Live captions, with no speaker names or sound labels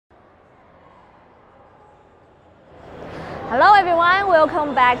Hello everyone,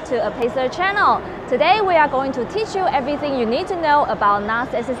 welcome back to Apacer channel. Today we are going to teach you everything you need to know about NAS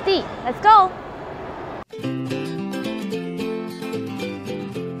SSD. Let's go!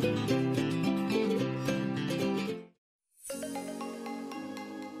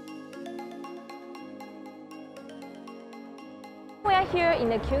 We are here in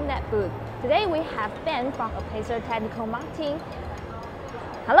the QNAP booth. Today we have Ben from Apacer Technical Marketing.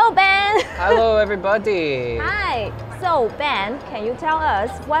 Hello Ben! Hello everybody! Hi! So Ben, can you tell us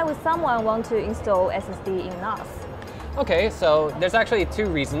why would someone want to install SSD in NAS? Okay, so there's actually two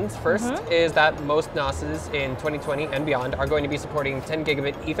reasons. First is that most NASs in 2020 and beyond are going to be supporting 10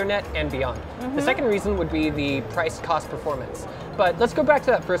 gigabit Ethernet and beyond. The second reason would be the price cost performance. But let's go back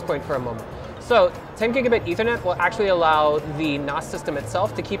to that first point for a moment. So 10 gigabit Ethernet will actually allow the NAS system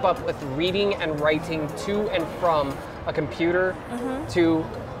itself to keep up with reading and writing to and from a computer to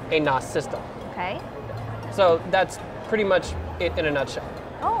a NAS system. Okay. So that's pretty much it in a nutshell.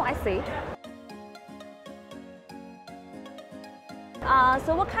 Oh, I see.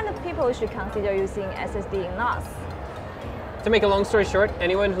 So what kind of people should consider using SSD in NAS? To make a long story short,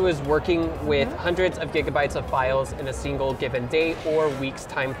 anyone who is working with hundreds of gigabytes of files in a single given day or week's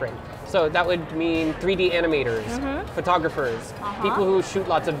time frame. So that would mean 3D animators, photographers, people who shoot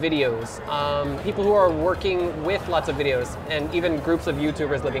lots of videos, people who are working with lots of videos, and even groups of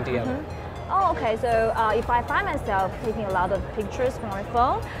YouTubers living together. Oh, okay. So if I find myself taking a lot of pictures from my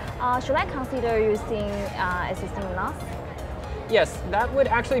phone, should I consider using SSD in NAS? Yes, that would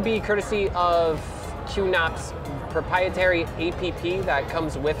actually be courtesy of QNAP's proprietary APP that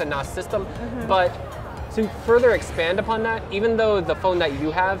comes with a NAS system. But to further expand upon that, even though the phone that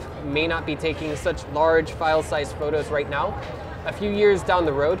you have may not be taking such large file size photos right now, a few years down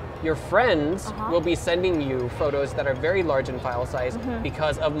the road, your friends will be sending you photos that are very large in file size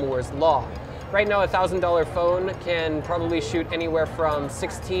because of Moore's Law. Right now, a $1,000 phone can probably shoot anywhere from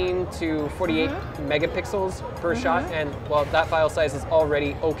 16 to 48 megapixels per shot, and well, that file size is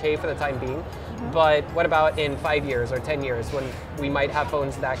already okay for the time being. But what about in 5 years or 10 years when we might have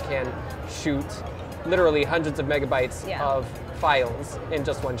phones that can shoot literally hundreds of megabytes of files in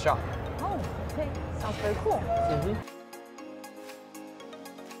just one shot? Oh, okay. Sounds very cool.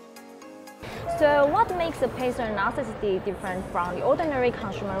 So what makes a Apacer NAS SSD different from the ordinary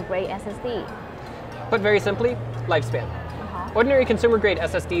consumer-grade SSD? Put very simply, lifespan. Ordinary consumer-grade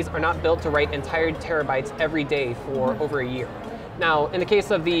SSDs are not built to write entire terabytes every day for over a year. Now, in the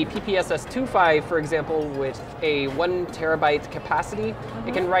case of the PPSS25, for example, with a 1 terabyte capacity,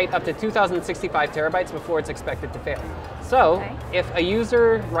 it can write up to 2065 terabytes before it's expected to fail. So, if a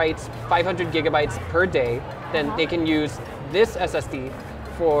user writes 500 gigabytes per day, then they can use this SSD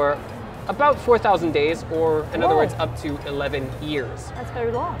for about 4,000 days, or in other words, up to 11 years. That's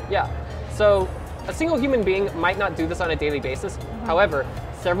very long. Yeah. So a single human being might not do this on a daily basis. However,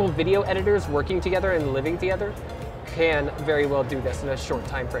 several video editors working together and living together can very well do this in a short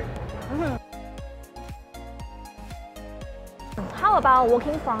time frame. How about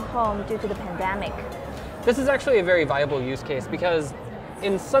working from home due to the pandemic? This is actually a very viable use case because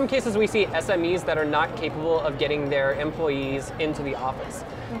in some cases we see SMEs that are not capable of getting their employees into the office.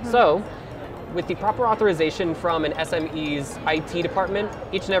 So, with the proper authorization from an SME's IT department,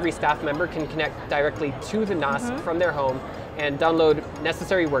 each and every staff member can connect directly to the NAS from their home and download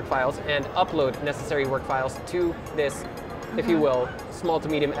necessary work files and upload necessary work files to this, if you will, small to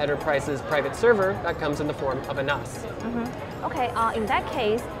medium enterprise's private server that comes in the form of a NAS. Okay, in that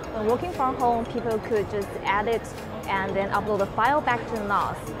case, when working from home, people could just edit and then upload the file back to the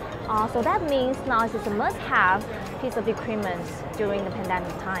NAS. So that means NAS is a must-have piece of equipment during the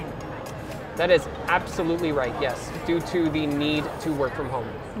pandemic time. That is absolutely right, yes, due to the need to work from home.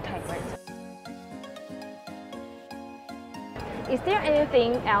 Okay, great. Is there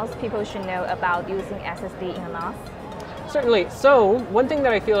anything else people should know about using SSD in a NAS? Certainly. So one thing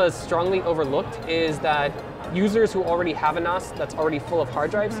that I feel is strongly overlooked is that users who already have a NAS that's already full of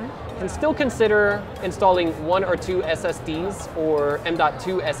hard drives can still consider installing 1 or 2 SSDs or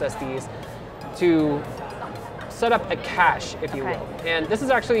M.2 SSDs to set up a cache, if you will. And this is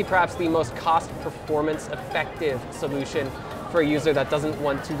actually perhaps the most cost performance effective solution for a user that doesn't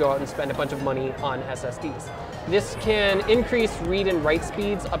want to go out and spend a bunch of money on SSDs. This can increase read and write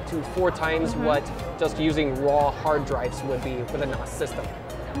speeds up to 4 times what just using raw hard drives would be with a NAS system.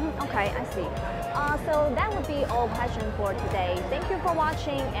 Okay, I see. So that would be all questions for today. Thank you for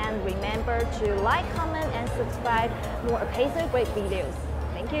watching, and remember to like, comment, and subscribe more Apacer great videos.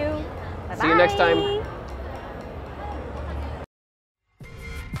 Thank you. Bye-bye. See you next time.